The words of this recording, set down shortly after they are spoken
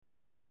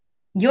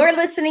You're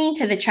listening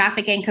to the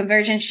Traffic and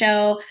Conversion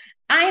Show.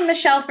 I'm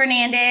Michelle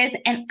Fernandez,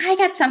 and I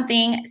got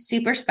something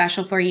super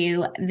special for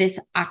you this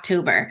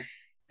October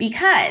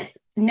because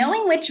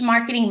knowing which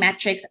marketing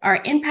metrics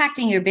are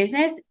impacting your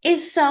business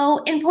is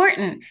so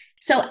important.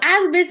 So,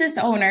 as business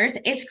owners,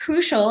 it's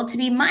crucial to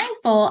be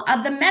mindful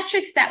of the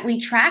metrics that we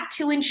track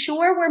to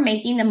ensure we're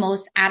making the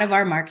most out of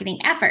our marketing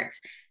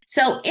efforts.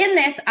 So, in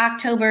this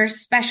October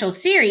special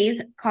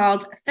series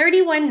called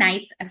 31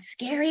 Nights of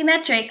Scary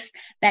Metrics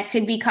That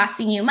Could Be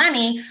Costing You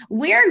Money,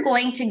 we're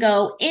going to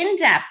go in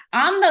depth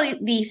on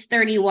these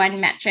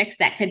 31 metrics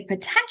that could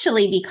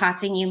potentially be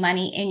costing you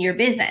money in your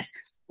business.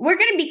 We're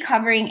going to be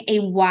covering a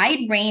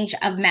wide range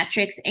of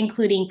metrics,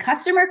 including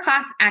customer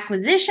cost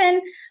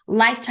acquisition,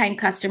 lifetime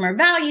customer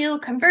value,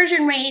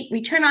 conversion rate,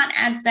 return on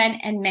ad spend,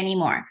 and many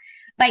more.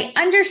 By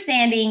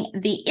understanding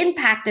the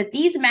impact that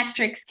these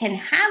metrics can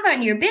have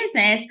on your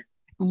business,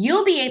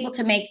 you'll be able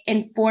to make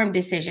informed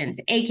decisions,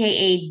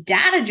 aka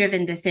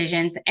data-driven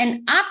decisions,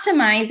 and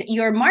optimize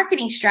your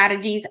marketing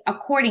strategies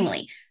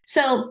accordingly.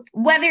 So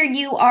whether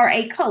you are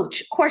a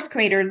coach, course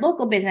creator,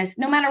 local business,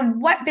 no matter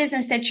what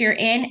business that you're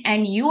in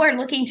and you are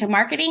looking to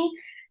marketing,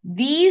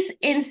 these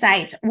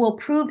insights will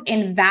prove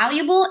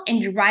invaluable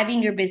in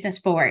driving your business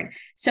forward.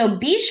 So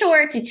be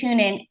sure to tune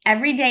in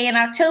every day in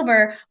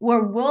October,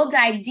 where we'll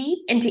dive deep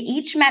into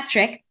each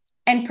metric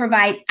and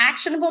provide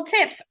actionable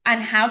tips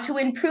on how to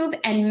improve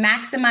and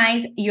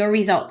maximize your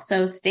results.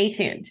 So stay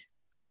tuned.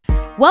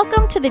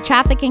 Welcome to the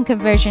Traffic and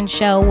Conversion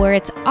Show, where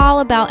it's all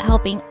about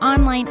helping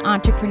online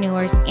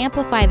entrepreneurs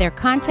amplify their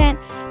content,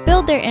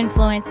 build their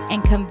influence,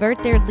 and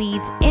convert their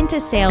leads into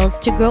sales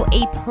to grow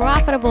a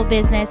profitable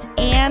business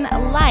and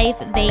life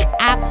they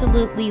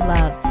absolutely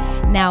love.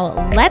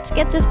 Now, let's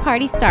get this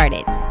party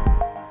started.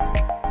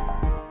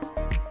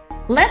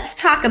 Let's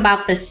talk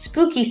about the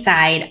spooky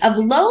side of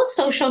low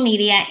social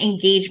media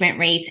engagement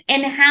rates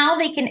and how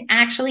they can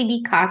actually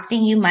be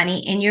costing you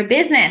money in your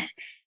business.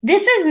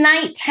 This is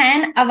night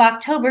 10 of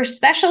October's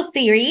special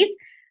series,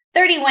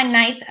 31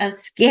 Nights of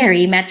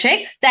Scary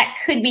Metrics That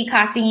Could Be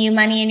Costing You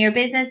Money in Your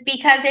Business,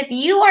 because if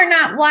you are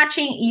not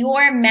watching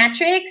your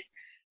metrics,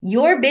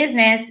 your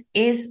business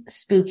is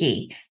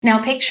spooky.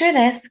 Now picture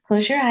this,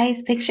 close your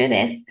eyes, picture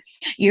this.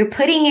 You're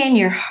putting in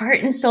your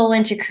heart and soul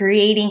into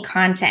creating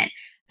content,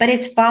 but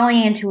it's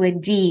falling into a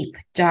deep,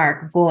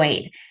 dark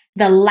void.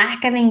 The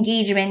lack of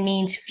engagement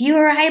means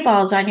fewer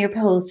eyeballs on your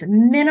posts,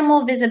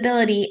 minimal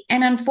visibility,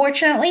 and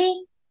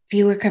unfortunately,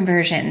 fewer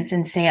conversions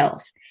and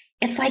sales.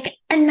 It's like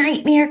a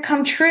nightmare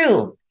come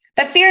true.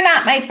 But fear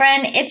not, my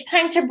friend, it's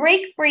time to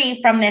break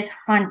free from this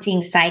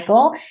haunting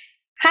cycle.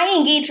 High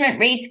engagement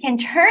rates can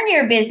turn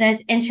your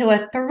business into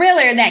a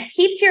thriller that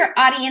keeps your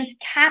audience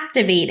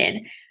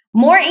captivated.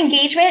 More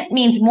engagement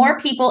means more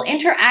people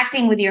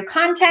interacting with your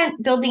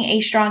content, building a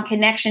strong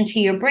connection to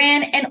your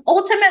brand, and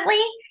ultimately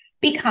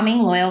becoming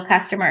loyal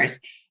customers.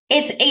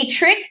 It's a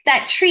trick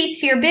that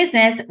treats your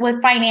business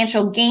with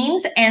financial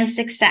gains and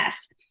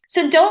success.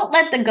 So don't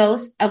let the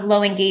ghost of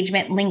low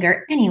engagement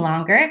linger any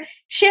longer.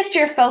 Shift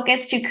your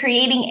focus to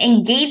creating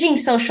engaging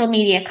social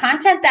media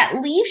content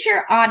that leaves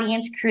your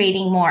audience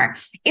creating more.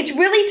 It's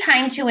really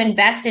time to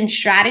invest in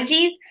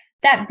strategies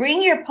that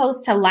bring your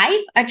posts to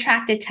life,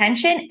 attract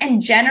attention,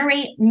 and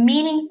generate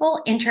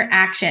meaningful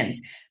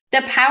interactions.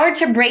 The power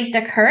to break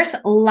the curse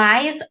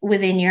lies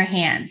within your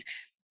hands.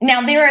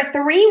 Now, there are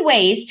 3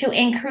 ways to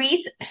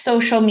increase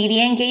social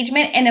media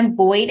engagement and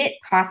avoid it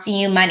costing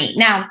you money.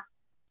 Now,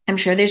 I'm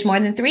sure there's more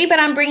than 3, but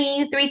I'm bringing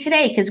you 3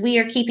 today because we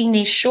are keeping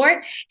these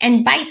short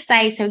and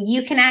bite-sized so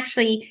you can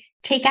actually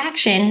take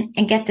action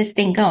and get this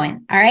thing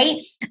going. All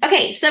right.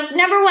 Okay. So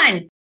number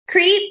 1,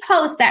 create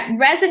posts that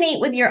resonate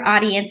with your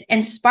audience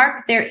and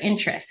spark their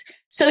interest.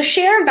 So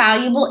share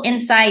valuable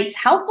insights,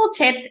 helpful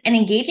tips, and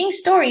engaging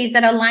stories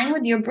that align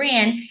with your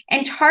brand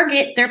and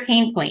target their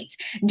pain points.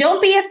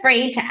 Don't be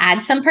afraid to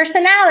add some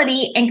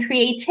personality and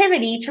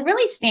creativity to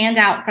really stand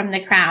out from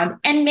the crowd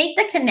and make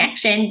the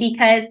connection,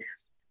 because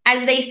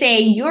as they say,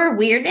 your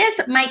weirdness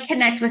might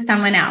connect with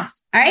someone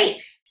else. All right.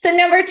 So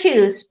number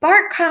 2,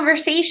 spark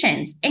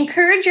conversations.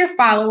 Encourage your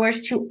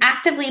followers to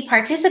actively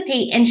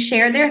participate and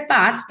share their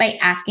thoughts by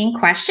asking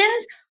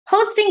questions,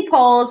 hosting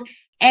polls,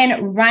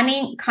 and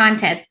running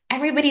contests.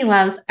 Everybody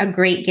loves a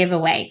great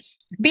giveaway.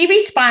 Be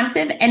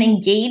responsive and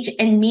engage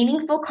in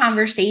meaningful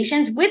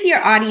conversations with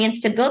your audience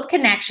to build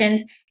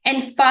connections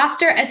and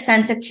foster a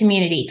sense of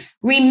community.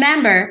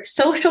 Remember,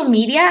 social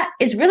media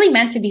is really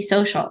meant to be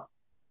social.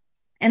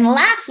 And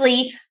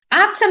lastly,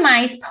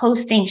 optimize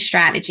posting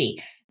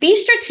strategy. Be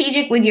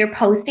strategic with your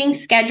posting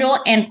schedule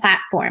and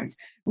platforms.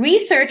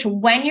 Research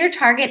when your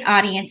target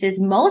audience is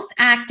most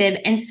active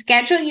and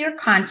schedule your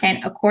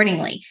content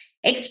accordingly.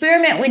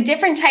 Experiment with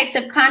different types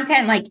of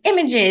content like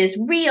images,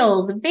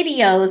 reels,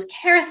 videos,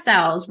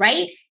 carousels,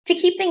 right? To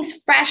keep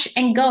things fresh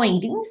and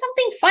going. Doing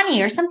something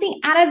funny or something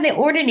out of the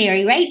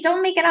ordinary, right?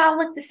 Don't make it all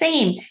look the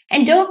same.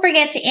 And don't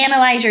forget to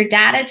analyze your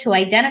data to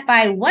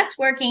identify what's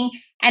working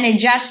and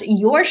adjust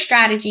your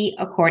strategy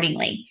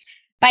accordingly.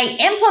 By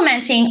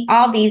implementing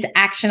all these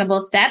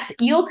actionable steps,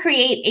 you'll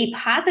create a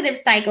positive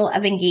cycle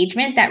of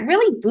engagement that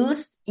really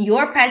boosts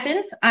your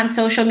presence on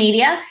social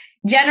media,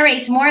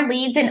 generates more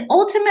leads, and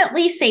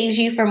ultimately saves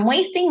you from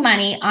wasting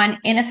money on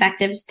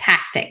ineffective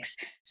tactics.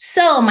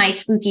 So, my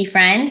spooky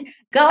friend,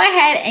 go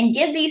ahead and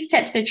give these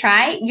tips a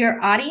try.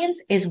 Your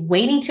audience is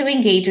waiting to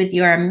engage with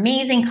your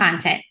amazing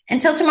content.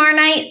 Until tomorrow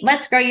night,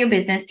 let's grow your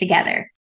business together.